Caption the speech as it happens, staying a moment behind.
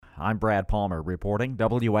I'm Brad Palmer reporting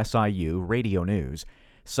WSIU Radio News.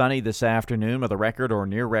 Sunny this afternoon with a record or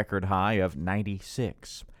near record high of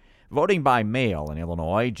 96. Voting by mail in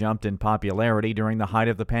Illinois jumped in popularity during the height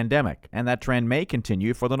of the pandemic, and that trend may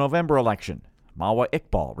continue for the November election. Mawa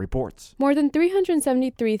Iqbal reports. More than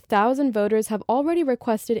 373,000 voters have already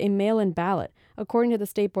requested a mail-in ballot, according to the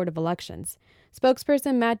State Board of Elections.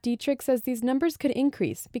 Spokesperson Matt Dietrich says these numbers could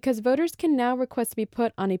increase because voters can now request to be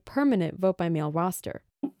put on a permanent vote-by-mail roster.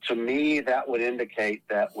 To me, that would indicate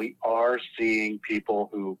that we are seeing people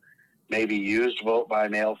who maybe used vote by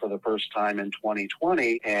mail for the first time in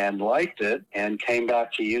 2020 and liked it and came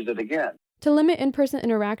back to use it again. To limit in-person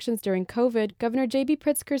interactions during COVID, Governor J.B.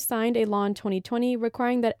 Pritzker signed a law in 2020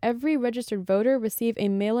 requiring that every registered voter receive a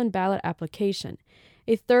mail-in ballot application.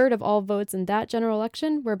 A third of all votes in that general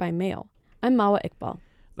election were by mail. I'm Mawa Iqbal.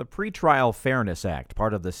 The Pretrial Fairness Act,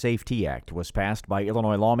 part of the Safety Act, was passed by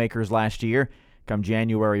Illinois lawmakers last year. Come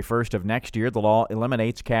January 1st of next year, the law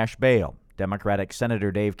eliminates cash bail. Democratic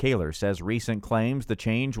Senator Dave Kaler says recent claims the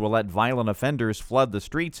change will let violent offenders flood the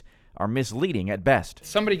streets are misleading at best.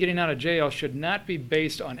 Somebody getting out of jail should not be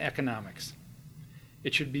based on economics.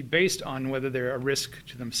 It should be based on whether they're a risk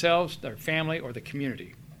to themselves, their family, or the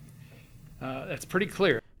community. That's pretty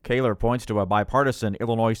clear. Kaler points to a bipartisan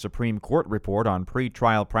Illinois Supreme Court report on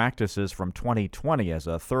pretrial practices from 2020 as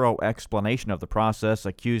a thorough explanation of the process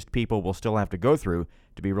accused people will still have to go through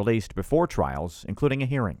to be released before trials, including a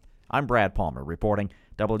hearing. I'm Brad Palmer reporting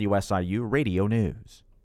WSIU Radio News.